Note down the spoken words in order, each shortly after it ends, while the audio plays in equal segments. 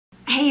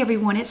Hey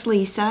everyone, it's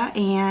Lisa,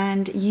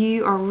 and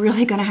you are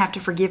really going to have to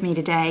forgive me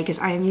today because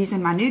I am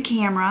using my new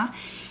camera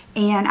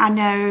and I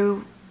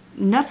know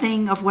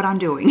nothing of what I'm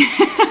doing.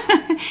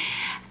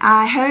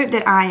 I hope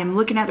that I am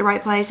looking at the right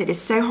place. It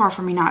is so hard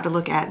for me not to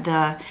look at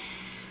the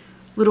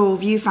little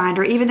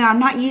viewfinder. Even though I'm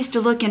not used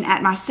to looking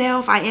at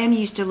myself, I am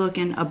used to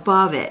looking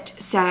above it.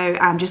 So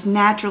I'm just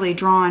naturally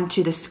drawn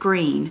to the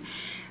screen.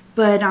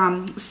 But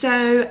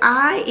so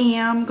I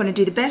am going to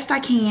do the best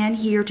I can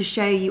here to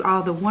show you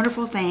all the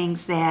wonderful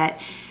things that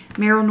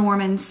Merle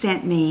Norman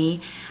sent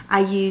me. I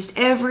used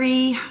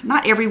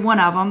not every one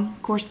of them,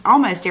 of course,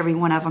 almost every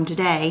one of them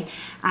today.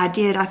 I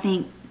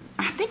think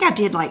I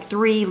did like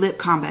 3 lip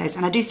combos,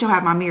 and I do still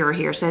have my mirror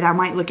here, so I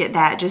might look at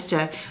that just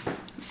to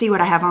see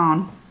what I have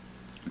on.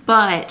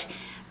 But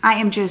I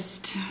am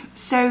just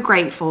so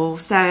grateful.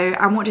 So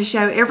I want to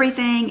show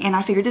everything, and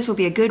I figured this will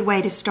be a good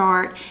way to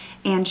start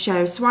and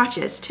show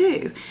swatches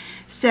too.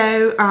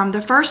 So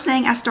the first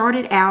thing I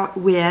started out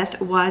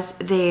with was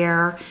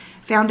their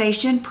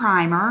foundation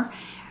primer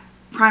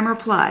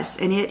plus,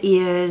 and it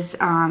is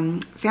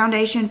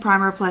foundation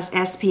primer plus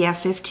SPF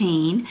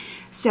 15.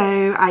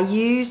 So I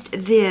used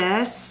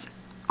this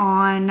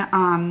on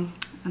and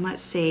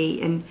let's see,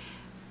 and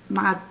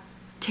my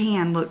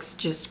tan looks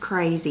just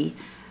crazy.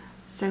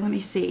 So let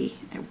me see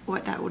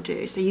what that will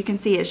do. So you can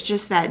see it's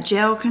just that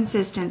gel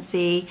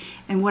consistency,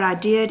 and what I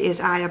did is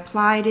I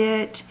applied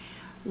it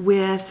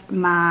with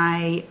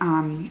my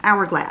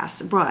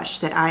Hourglass brush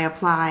that I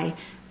apply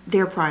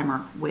their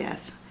primer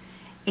with.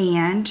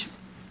 And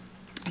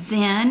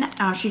then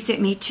she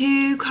sent me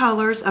 2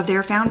 colors of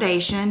their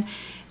foundation,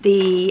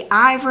 the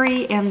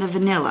Ivory and the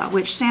Vanilla,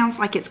 which sounds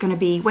like it's going to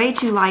be way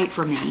too light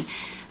for me.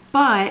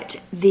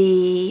 But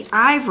the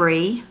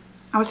Ivory,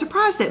 I was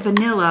surprised that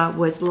Vanilla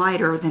was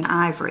lighter than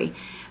Ivory,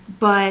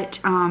 but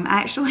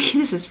actually,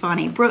 this is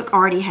funny. Brooke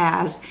already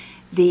has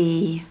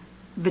the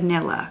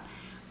Vanilla,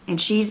 and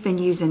she's been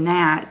using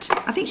that.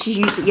 I think she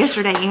used it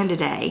yesterday and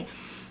today,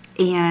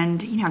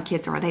 and you know how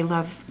kids are. They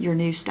love your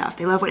new stuff.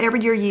 They love whatever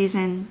you're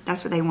using.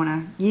 That's what they want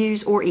to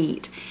use or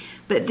eat.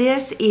 But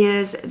this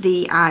is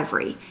the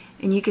Ivory,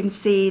 and you can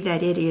see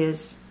that it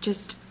is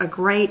just a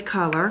great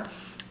color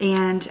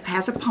and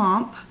has a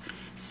pump.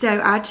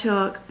 So I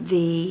took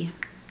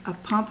a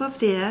pump of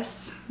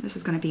this. This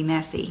is going to be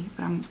messy,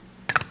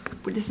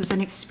 but this is an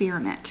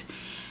experiment,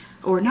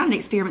 or not an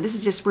experiment. This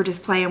is just, we're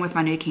just playing with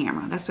my new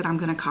camera. That's what I'm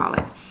going to call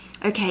it.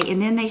 Okay, and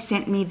then they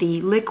sent me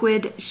the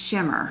liquid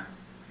shimmer,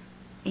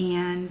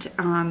 and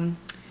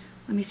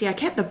let me see. I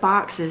kept the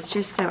boxes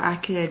just so I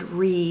could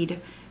read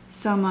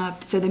some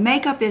of. So the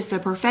makeup is the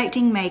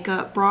Perfecting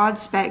Makeup Broad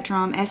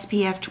Spectrum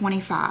SPF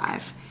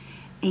 25,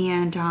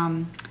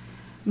 and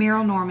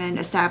Merle Norman,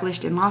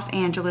 established in Los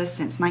Angeles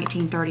since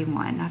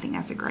 1931. I think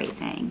that's a great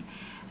thing.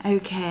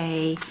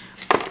 Okay,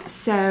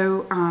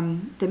 so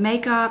the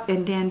makeup,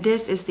 and then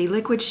this is the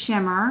liquid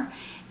shimmer,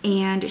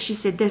 and she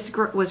said this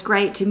was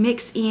great to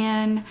mix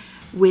in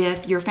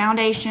with your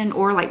foundation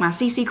or like my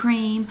CC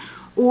cream,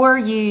 or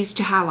use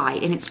to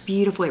highlight, and it's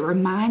beautiful. It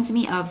reminds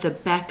me of the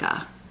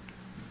Becca.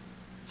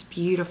 It's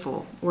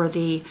beautiful, or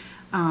the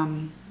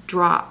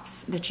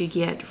drops that you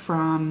get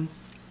from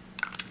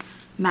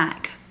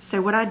MAC. So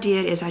what I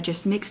did is I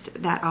just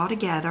mixed that all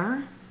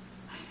together,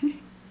 and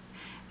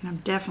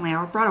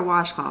I brought a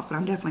washcloth, but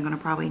I'm definitely going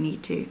to probably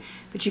need to.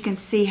 But you can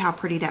see how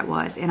pretty that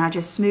was, and I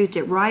just smoothed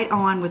it right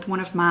on with one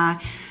of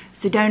my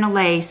Sedona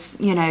Lace,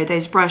 you know,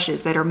 those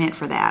brushes that are meant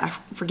for that. I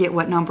forget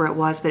what number it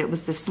was, but it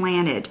was the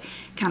slanted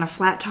kind of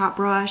flat top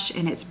brush,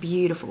 and it's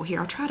beautiful. Here,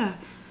 I'll try to,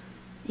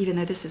 even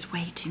though this is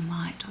way too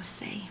much, let's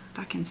see if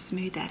I can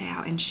smooth that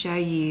out and show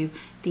you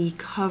the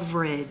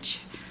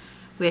coverage,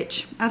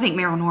 which I think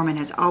Merle Norman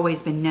has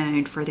always been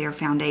known for their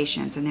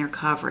foundations and their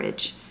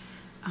coverage.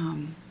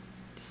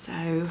 So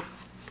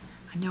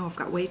I know I've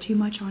got way too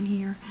much on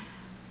here.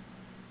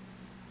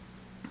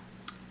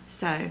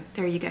 So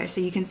there you go.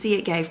 So you can see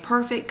it gave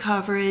perfect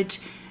coverage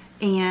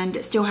and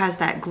it still has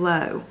that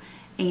glow.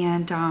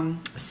 And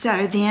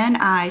so then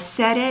I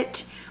set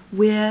it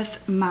with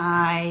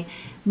my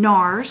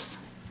NARS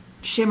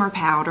shimmer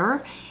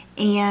powder,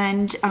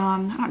 and I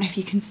don't know if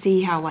you can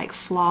see how like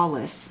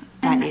flawless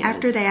that is.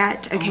 After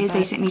that, okay,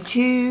 they sent me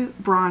 2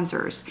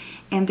 bronzers,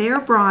 and their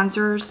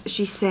bronzers,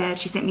 she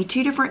sent me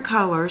 2 different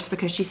colors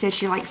because she said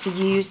she likes to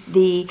use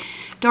the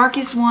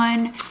darkest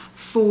one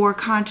for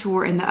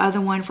contour and the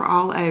other one for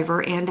all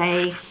over, and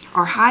they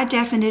are high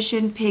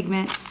definition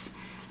pigments.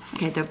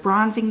 Okay, the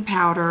bronzing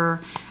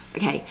powder,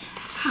 okay,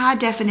 high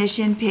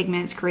definition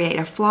pigments create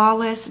a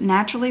flawless,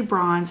 naturally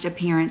bronzed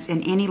appearance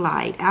in any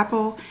light.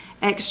 Apple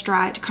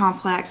extract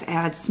complex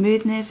adds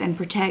smoothness and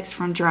protects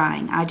from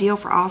drying, ideal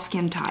for all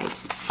skin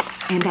types,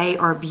 and they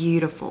are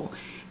beautiful.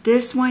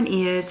 This one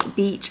is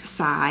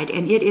Beachside,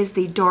 and it is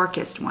the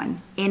darkest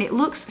one, and it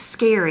looks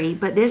scary,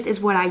 but this is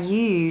what I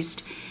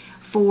used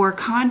for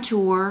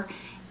contour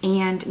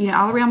and, you know,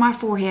 all around my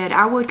forehead.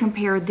 I would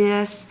compare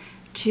this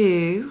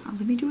to, let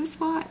me do a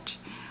swatch.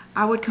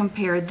 I would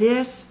compare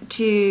this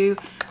to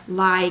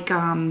like,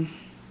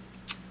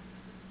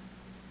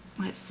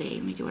 let's see,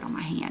 let me do it on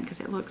my hand because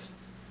it looks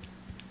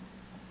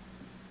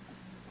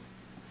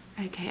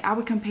Okay, I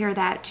would compare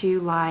that to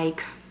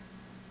like,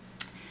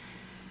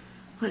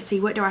 let's see,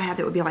 what do I have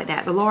that would be like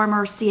that? The Laura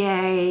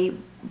Mercier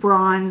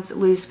Bronze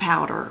Loose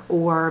Powder,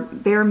 or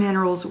Bare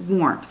Minerals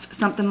Warmth,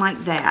 something like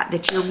that,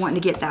 that you're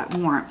wanting to get that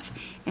warmth.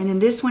 And then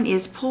this one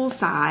is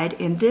Poolside,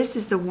 and this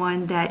is the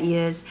one that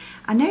is,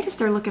 I noticed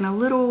they're looking a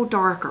little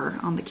darker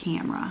on the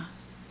camera.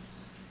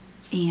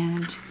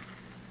 And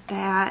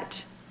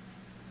that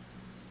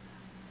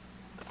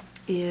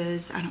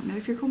is, I don't know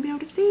if you're going to be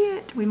able to see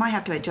it. We might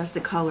have to adjust the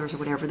colors or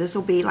whatever. This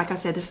will be, like I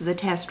said, this is a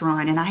test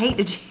run, and I hate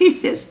to do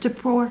this to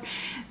poor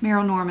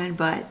Merle Norman,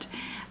 but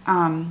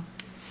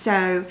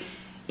so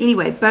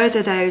anyway, both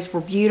of those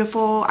were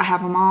beautiful. I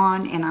have them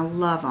on and I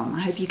love them.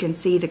 I hope you can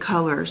see the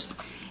colors.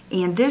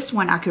 And this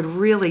one I could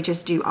really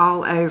just do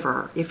all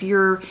over. If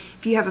you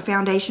have a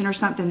foundation or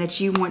something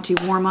that you want to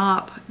warm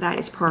up, that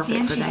is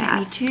perfect for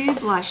that. Then she sent me 2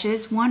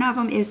 blushes. One of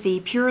them is the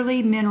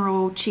Purely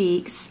Mineral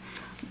Cheeks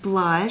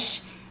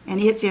blush,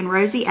 and it's in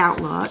Rosy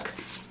Outlook.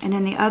 And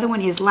then the other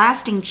one is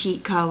Lasting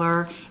Cheek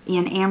Color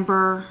in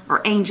Amber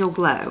or Angel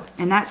Glow.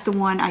 And that's the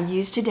one I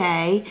used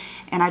today.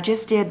 And I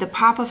just did the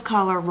pop of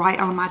color right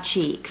on my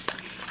cheeks.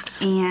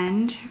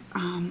 And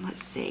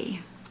let's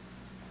see.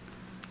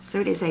 So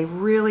it is a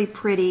really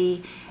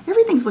pretty,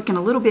 everything's looking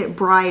a little bit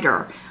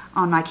brighter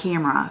on my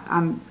camera.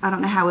 I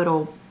don't know how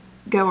it'll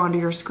go onto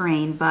your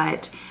screen,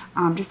 but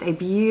just a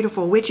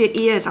beautiful, which it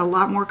is a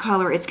lot more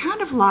color. It's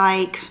kind of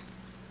like,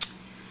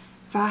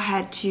 if I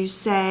had to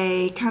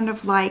say, kind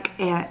of like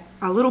a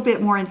little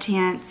bit more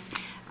intense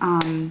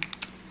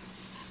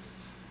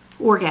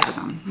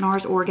Orgasm,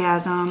 NARS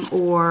Orgasm,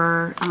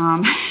 or,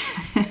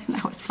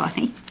 that was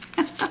funny,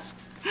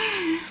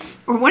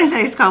 or one of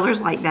those colors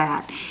like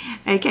that.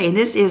 Okay, and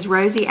this is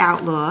Rosy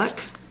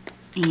Outlook,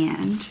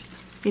 and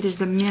it is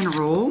the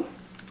mineral,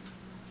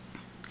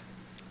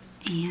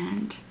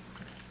 and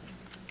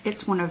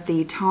it's one of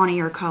the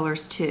tawnier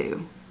colors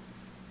too.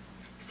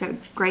 So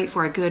great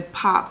for a good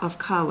pop of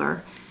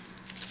color,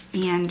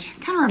 and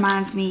kind of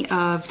reminds me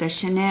of the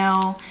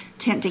Chanel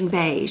Tempting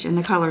Beige and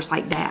the colors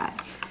like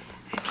that.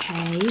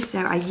 Okay, so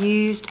I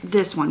used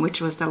this one,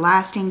 which was the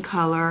Lasting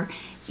Color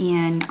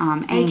in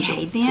Angel.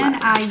 Okay, then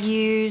I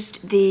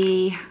used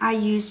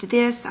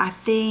this, I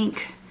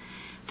think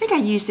I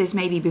used this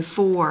maybe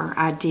before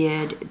I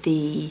did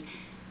the,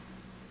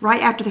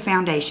 right after the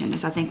foundation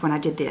is I think when I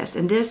did this.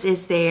 And this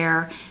is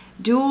their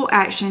Dual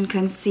Action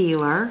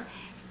Concealer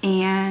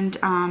and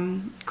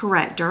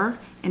Corrector.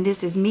 And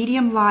this is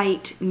Medium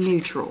Light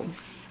Neutral.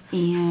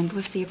 And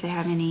let's see if they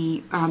have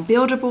any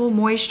buildable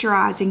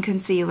moisturizing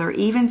concealer,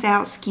 evens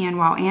out skin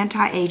while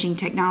anti-aging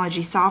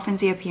technology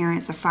softens the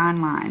appearance of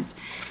fine lines.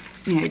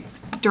 You know,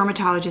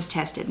 dermatologist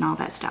tested and all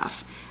that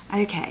stuff.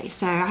 Okay,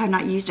 so I have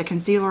not used a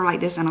concealer like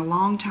this in a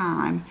long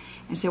time,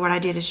 and so what I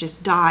did is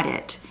just dot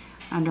it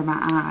under my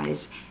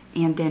eyes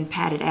and then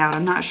pat it out.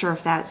 I'm not sure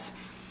if that's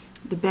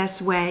the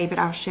best way, but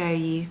I'll show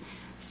you.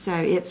 So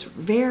it's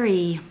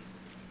very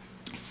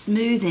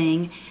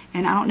smoothing,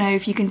 and I don't know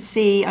if you can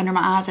see under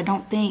my eyes, I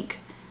don't think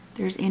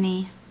there's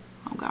any,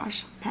 oh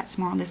gosh, pat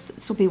some more on this.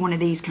 This will be one of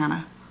these kind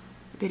of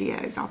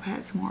videos. I'll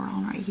pat some more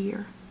on right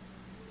here.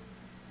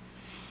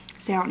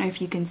 So I don't know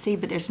if you can see,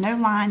 but there's no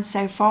lines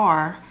so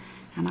far,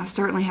 and I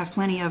certainly have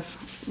plenty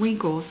of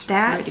wrinkles for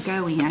it to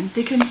go in.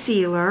 The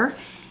concealer.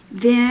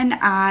 Then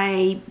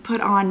I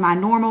put on my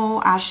normal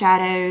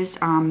eyeshadows.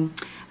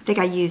 I think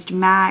I used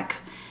MAC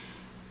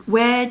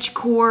Wedge,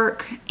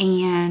 Cork,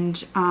 and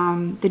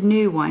the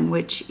new one,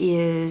 which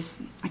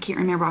is, I can't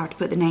remember, I'll have to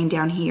put the name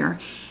down here.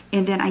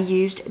 And then I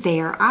used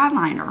their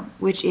eyeliner,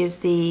 which is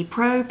the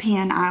Pro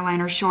Pen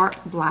Eyeliner Sharp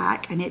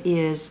Black, and it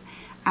is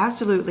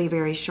absolutely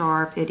very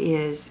sharp. It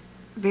is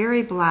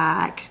very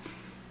black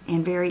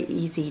and very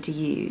easy to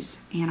use.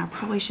 And I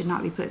probably should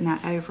not be putting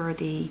that over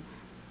the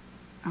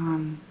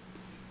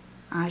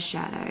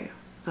eyeshadow,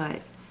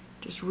 but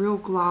just real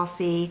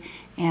glossy.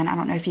 And I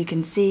don't know if you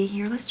can see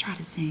here. Let's try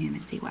to zoom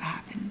and see what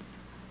happens.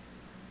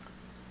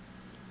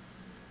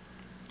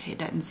 Okay, it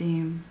doesn't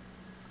zoom.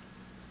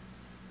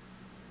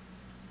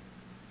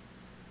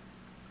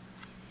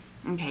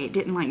 Okay, it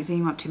didn't like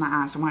zoom up to my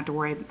eyes, so I won't have to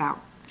worry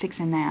about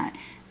fixing that.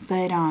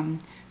 But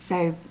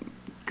so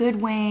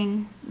good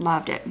wing,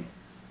 loved it.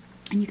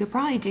 And you could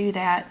probably do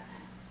that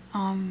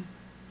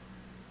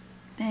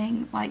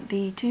thing like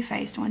the Too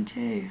Faced one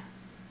too.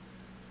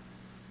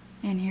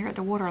 In here at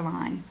the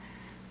waterline.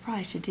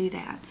 Probably should do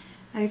that.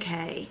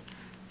 Okay,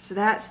 so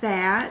that's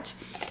that.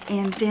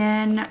 And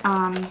then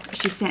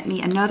she sent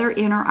me another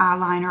inner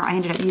eyeliner. I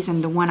ended up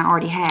using the one I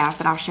already have,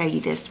 but I'll show you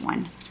this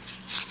one.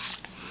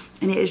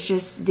 And it is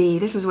just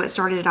this is what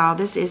started it all.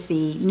 This is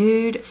the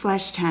Nude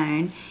Flesh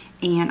Tone,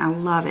 and I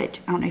love it.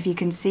 I don't know if you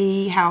can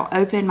see how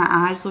open my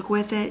eyes look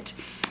with it,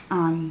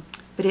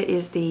 but it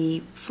is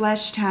the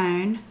Flesh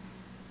Tone,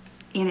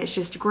 and it's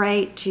just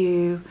great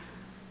to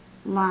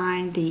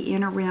line the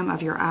inner rim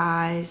of your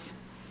eyes,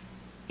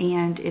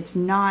 and it's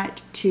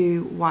not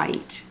too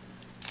white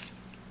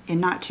and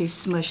not too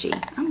smushy.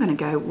 I'm going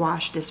to go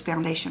wash this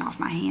foundation off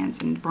my hands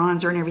and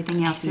bronzer and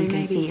everything else so you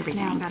can see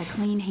everything. Now I've got a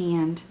clean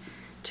hand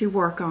to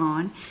work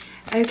on.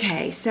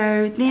 Okay,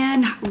 so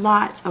then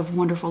lots of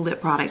wonderful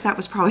lip products. That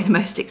was probably the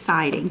most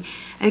exciting.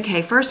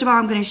 Okay, first of all,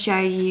 I'm going to show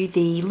you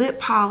the lip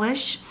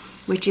polish,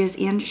 which is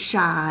in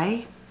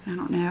Shy. I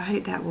don't know, I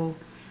hope that will,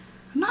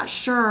 I'm not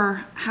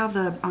sure how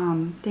the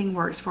thing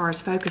works as far as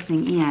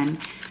focusing in,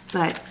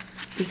 but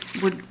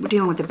we're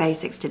dealing with the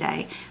basics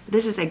today.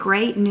 This is a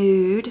great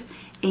nude,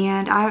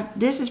 and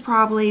this is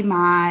probably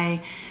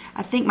I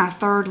think my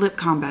third lip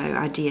combo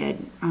I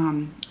did.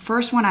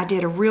 First one I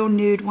did a real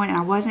nude one, and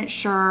I wasn't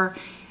sure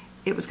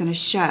it was going to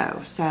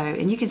show. So,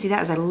 and you can see that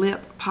as a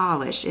lip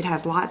polish. It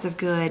has lots of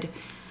good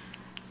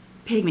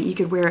pigment. You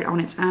could wear it on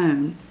its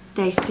own.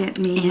 They sent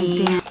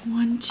me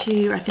one,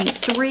 two, I think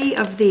 3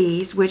 of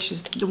these, which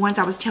is the ones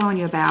I was telling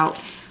you about,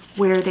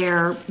 where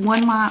they're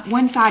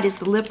one side is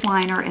the lip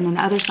liner and then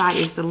the other side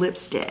is the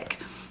lipstick.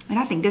 And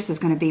I think this is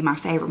going to be my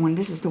favorite one.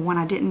 This is the one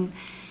I didn't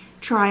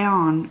try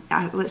on.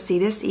 Let's see,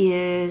 this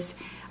is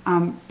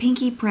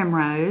Pinky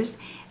Primrose.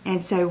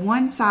 And so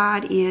one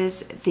side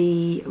is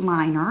the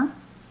liner,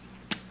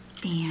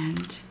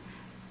 and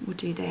we'll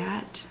do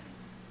that.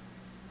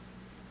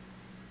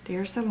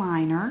 There's the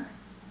liner,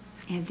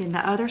 and then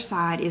the other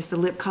side is the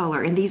lip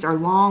color, and these are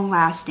long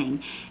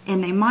lasting,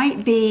 and they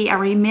might be, I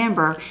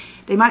remember,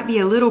 they might be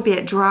a little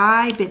bit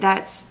dry, but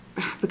that's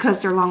because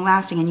they're long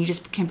lasting, and you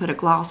just can put a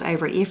gloss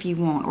over it if you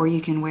want, or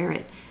you can wear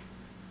it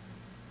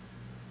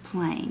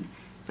plain.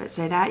 But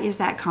so that is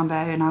that combo,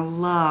 and I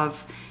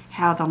love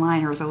how the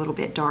liner is a little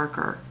bit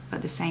darker,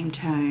 but the same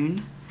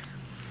tone.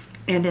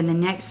 And then the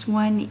next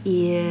one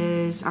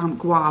is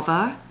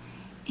Guava,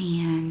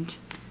 and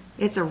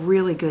it's a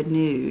really good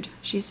nude.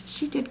 She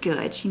did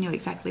good. She knew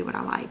exactly what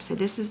I liked. So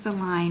this is the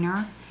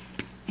liner,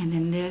 and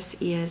then this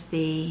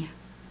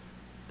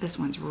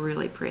one's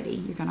really pretty.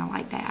 You're gonna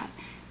like that.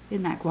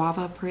 Isn't that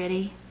Guava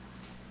pretty?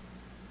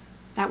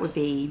 That would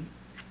be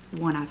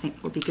one I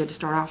think would be good to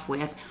start off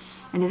with.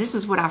 And then this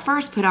is what I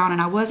first put on, and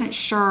I wasn't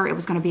sure it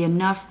was going to be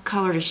enough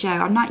color to show.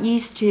 I'm not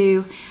used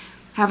to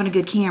having a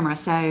good camera,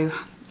 so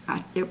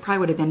it probably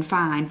would have been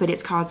fine. But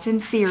it's called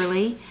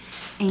Sincerely,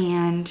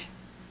 and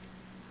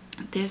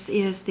this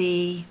is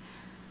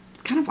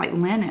it's kind of like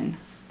linen.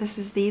 This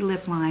is the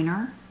lip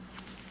liner,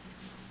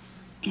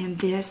 and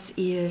this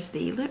is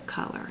the lip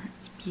color.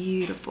 It's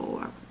beautiful,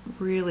 a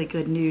really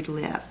good nude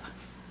lip.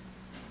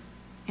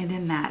 And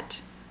then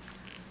that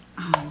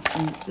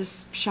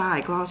this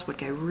Shy gloss would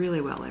go really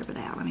well over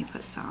that. Let me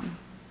put some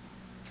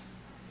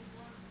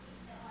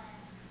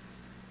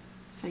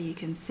so you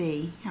can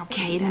see how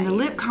pretty. Okay, and then the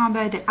lip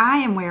combo that I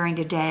am wearing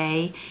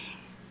today,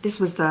 this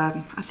was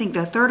I think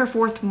the 3rd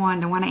or 4th one,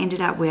 the one I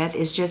ended up with,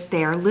 is just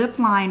their lip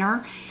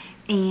liner,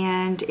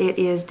 and it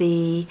is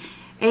the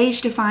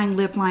Age Defying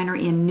Lip Liner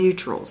in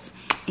Neutrals,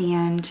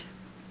 and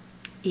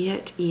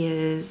it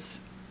is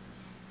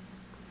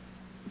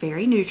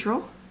very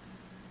neutral,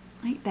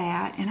 like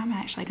that. And I'm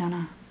actually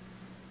gonna,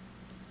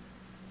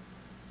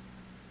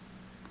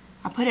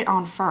 I put it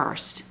on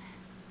first,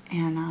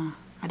 and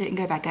I didn't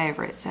go back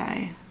over it, so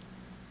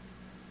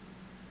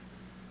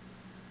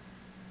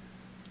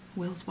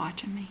Will's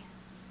watching me.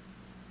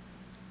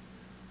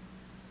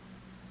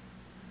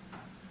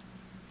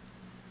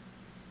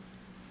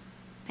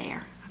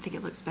 There, I think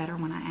it looks better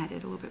when I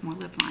added a little bit more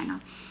lip liner.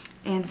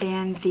 And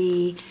then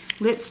the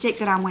lipstick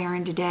that I'm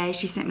wearing today,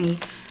 she sent me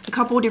a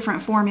couple of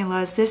different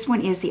formulas. This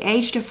one is the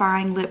Age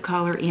Defying Lip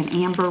Color in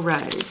Amber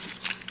Rose,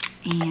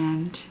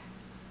 and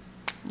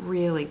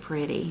really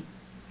pretty.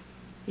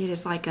 It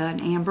is like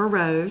an amber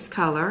rose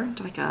color,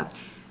 like a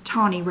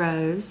tawny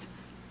rose,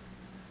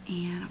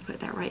 and I'll put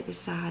that right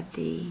beside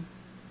the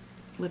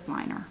lip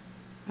liner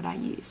that I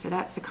use. So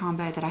that's the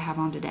combo that I have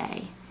on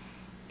today,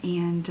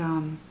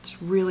 and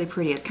it's really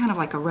pretty. It's kind of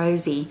like a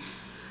rosy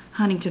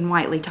Huntington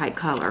Whiteley type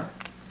color.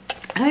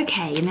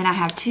 Okay, and then I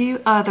have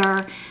 2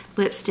 other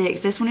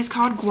lipsticks. This one is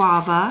called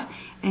Guava,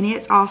 and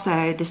it's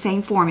also the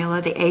same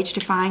formula, the Age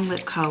Defying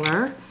Lip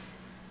Color.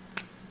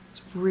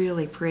 It's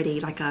really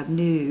pretty, like a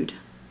nude.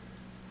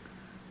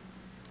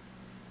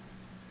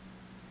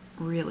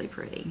 Really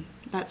pretty.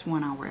 That's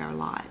one I wear a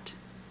lot.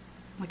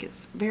 Look,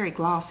 it's very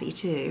glossy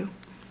too.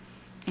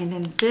 And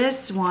then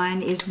this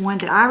one is one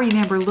that I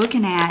remember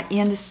looking at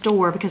in the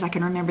store because I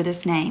can remember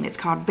this name. It's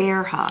called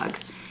Bear Hug.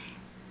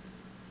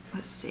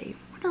 Let's see.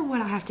 I wonder what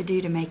I have to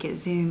do to make it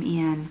zoom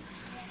in.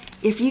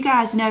 If you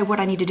guys know what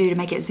I need to do to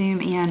make it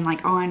zoom in,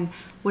 like on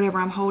whatever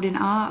I'm holding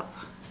up,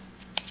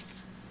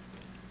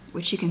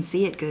 which you can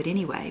see it good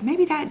anyway.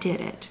 Maybe that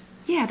did it.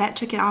 Yeah, that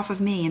took it off of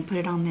me and put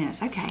it on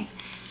this. Okay.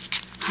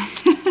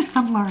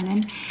 I'm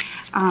learning.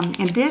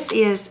 And this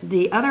is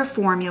the other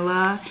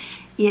formula.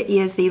 It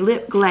is the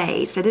Lip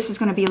Glaze. So this is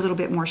going to be a little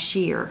bit more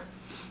sheer.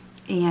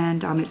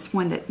 And it's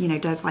one that, you know,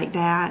 does like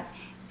that.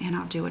 And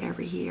I'll do it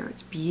over here.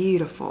 It's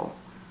beautiful.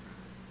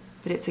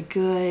 But it's a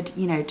good,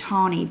 you know,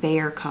 tawny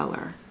bear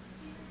color.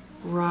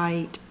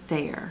 Right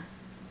there.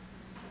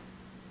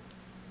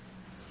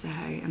 So,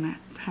 and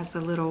it has the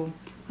little,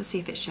 let's see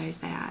if it shows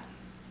that.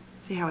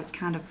 See how it's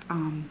kind of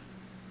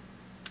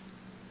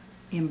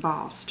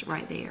embossed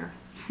right there.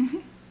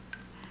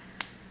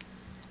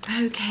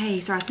 Okay,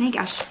 so I think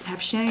I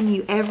have shown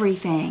you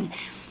everything.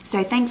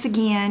 So thanks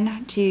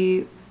again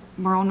to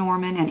Merle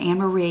Norman and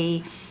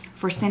Anne-Marie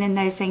for sending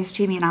those things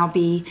to me, and I'll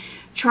be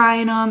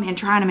trying them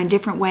in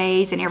different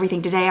ways and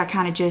everything. Today I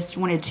kind of just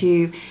wanted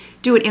to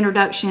do an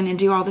introduction and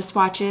do all the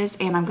swatches,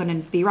 and I'm going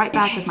to be right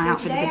back with my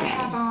outfit of the day. Today I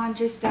have on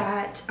just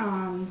that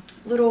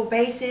little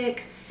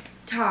basic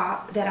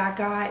top that I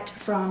got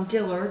from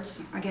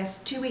Dillard's, I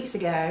guess 2 weeks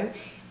ago,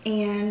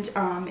 and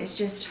it's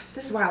just,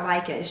 this is why I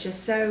like it. It's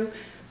just so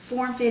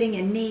form-fitting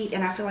and neat,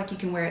 and I feel like you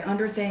can wear it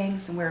under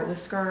things and wear it with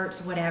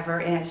skirts, whatever,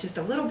 and it's just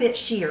a little bit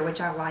sheer,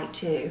 which I like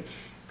too.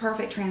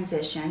 Perfect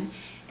transition.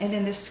 And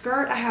then the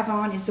skirt I have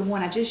on is the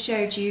one I just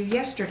showed you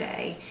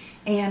yesterday,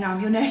 and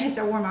you'll notice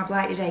I wore my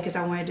black today because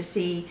I wanted to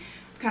see,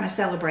 kind of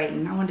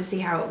celebrating, I wanted to see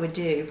how it would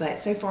do,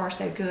 but so far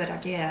so good, I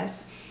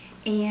guess.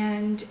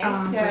 And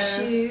for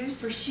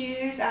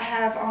shoes I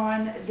have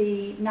on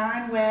the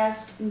 9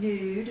 West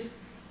Nude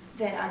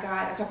that I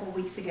got a couple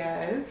weeks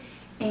ago.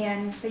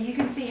 And so you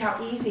can see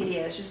how easy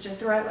it is just to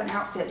throw an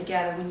outfit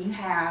together when you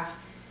have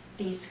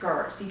these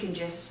skirts. You can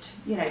just,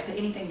 you know, put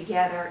anything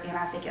together, and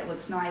I think it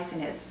looks nice,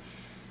 and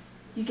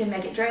you can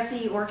make it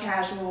dressy or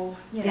casual.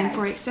 You know, and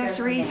for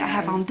accessories, I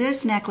have on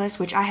this necklace,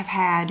 which I have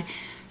had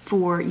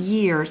for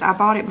years. I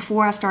bought it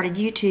before I started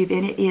YouTube,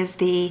 and it is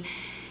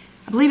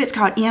I believe it's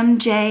called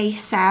MJ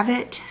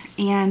Savitt,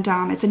 and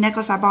it's a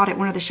necklace I bought at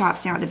one of the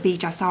shops down at the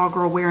beach. I saw a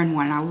girl wearing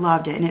one, and I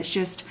loved it, and it's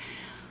just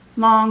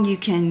long. You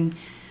can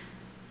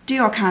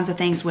do all kinds of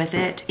things with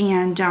it,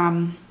 and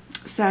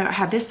so I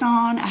have this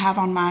on. I have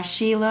on my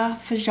Sheila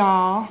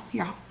Fajal.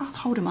 Here, I'll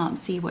hold them up and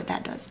see what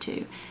that does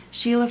too.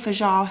 Sheila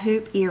Fajal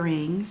hoop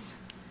earrings,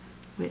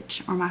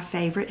 which are my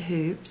favorite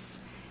hoops,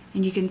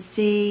 and you can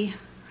see.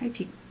 Let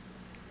me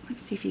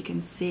see if you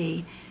can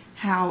see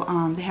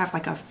how they have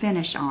like a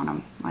finish on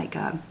them, like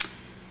a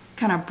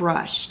kind of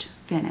brushed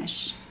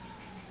finish.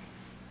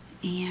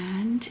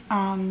 And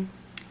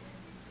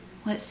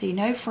let's see,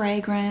 no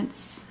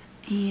fragrance.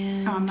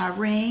 And my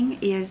ring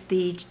is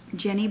the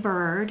Jenny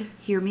Bird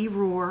Hear Me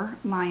Roar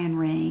lion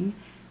ring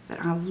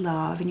that I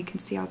love, and you can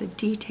see all the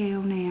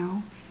detail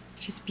now.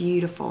 It's just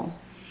beautiful.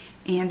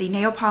 And the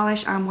nail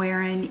polish I'm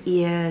wearing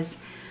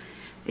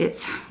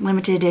it's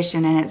limited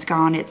edition, and it's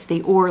gone. It's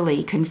the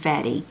Orly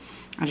Confetti.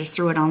 I just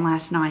threw it on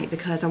last night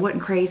because I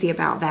wasn't crazy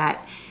about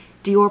that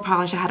Dior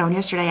polish I had on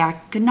yesterday. I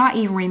could not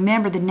even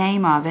remember the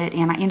name of it,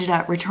 and I ended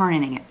up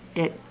returning it.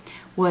 It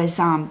was,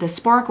 the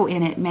sparkle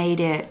in it made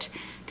it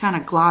kind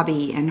of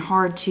globby and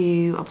hard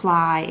to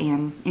apply,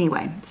 and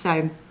anyway, so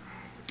I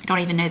don't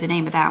even know the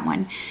name of that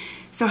one.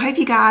 So I hope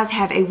you guys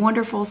have a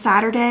wonderful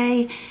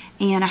Saturday,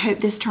 and I hope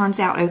this turns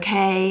out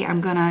okay.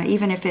 I'm gonna,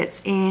 even if it's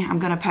I'm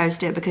gonna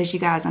post it because you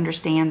guys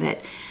understand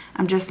that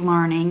I'm just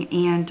learning,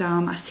 and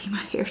I see my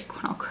hair's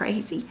going all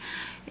crazy.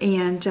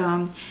 And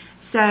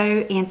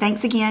and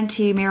thanks again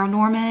to Merle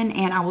Norman,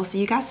 and I will see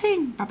you guys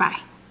soon. Bye-bye.